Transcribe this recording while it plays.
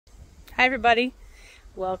Hi everybody,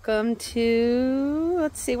 welcome to,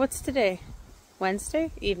 let's see, what's today?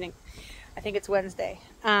 Wednesday? Evening. I think it's Wednesday.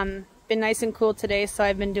 Been nice and cool today, so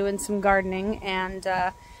I've been doing some gardening, and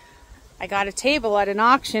I got a table at an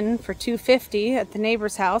auction for $2.50 at the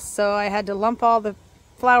neighbor's house, so I had to lump all the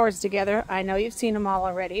flowers together. I know you've seen them all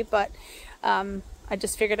already, but I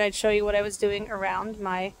just figured I'd show you what I was doing around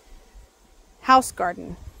my house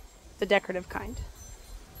garden, the decorative kind.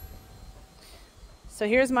 So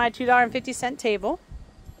here's my $2.50 table,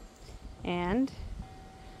 and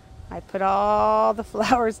I put all the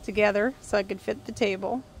flowers together so I could fit the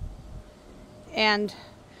table. And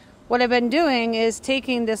what I've been doing is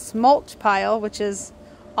taking this mulch pile, which is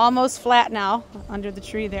almost flat now under the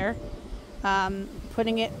tree there,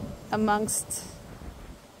 putting it amongst,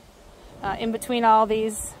 in between all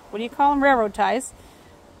these, what do you call them, railroad ties.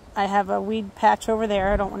 I have a weed patch over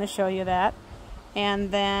there, I don't want to show you that. And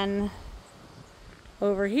then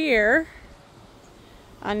over here,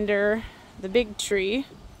 under the big tree,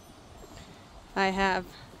 I have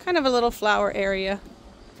kind of a little flower area.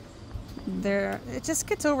 There, it just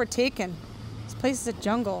gets overtaken. This place is a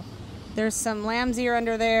jungle. There's some lamb's ear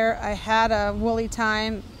under there. I had a woolly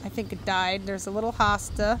thyme. I think it died. There's a little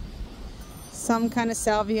hosta, some kind of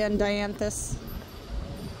salvia and dianthus.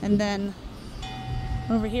 And then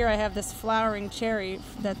over here I have this flowering cherry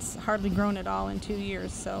that's hardly grown at all in 2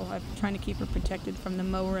 years, so I'm trying to keep her protected from the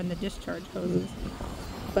mower and the discharge hoses.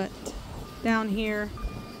 But down here,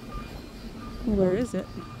 where is it?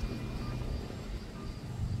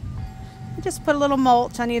 I just put a little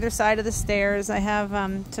mulch on either side of the stairs. I have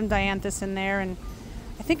some dianthus in there, and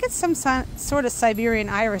I think it's some sort of Siberian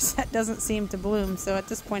iris that doesn't seem to bloom, so at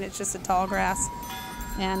this point it's just a tall grass.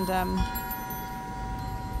 And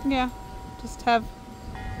yeah, just have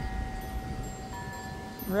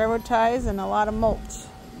railroad ties and a lot of mulch,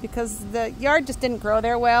 because the yard just didn't grow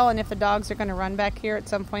there well, and if the dogs are going to run back here at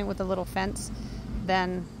some point with a little fence,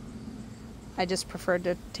 then I just preferred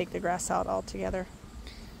to take the grass out altogether.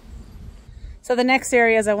 So the next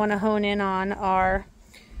areas I want to hone in on are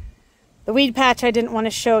the weed patch I didn't want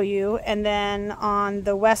to show you, and then on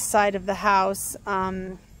the west side of the house,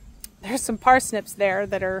 there's some parsnips there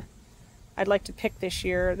that I'd like to pick this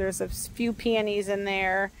year. There's a few peonies in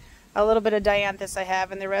there, a little bit of dianthus I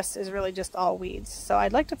have, and the rest is really just all weeds. So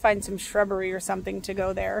I'd like to find some shrubbery or something to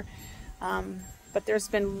go there. But there's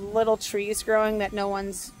been little trees growing that no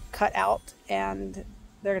one's cut out, and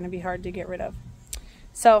they're going to be hard to get rid of.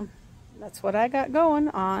 So that's what I got going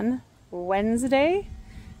on Wednesday,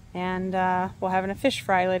 and we're having a fish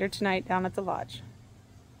fry later tonight down at the lodge.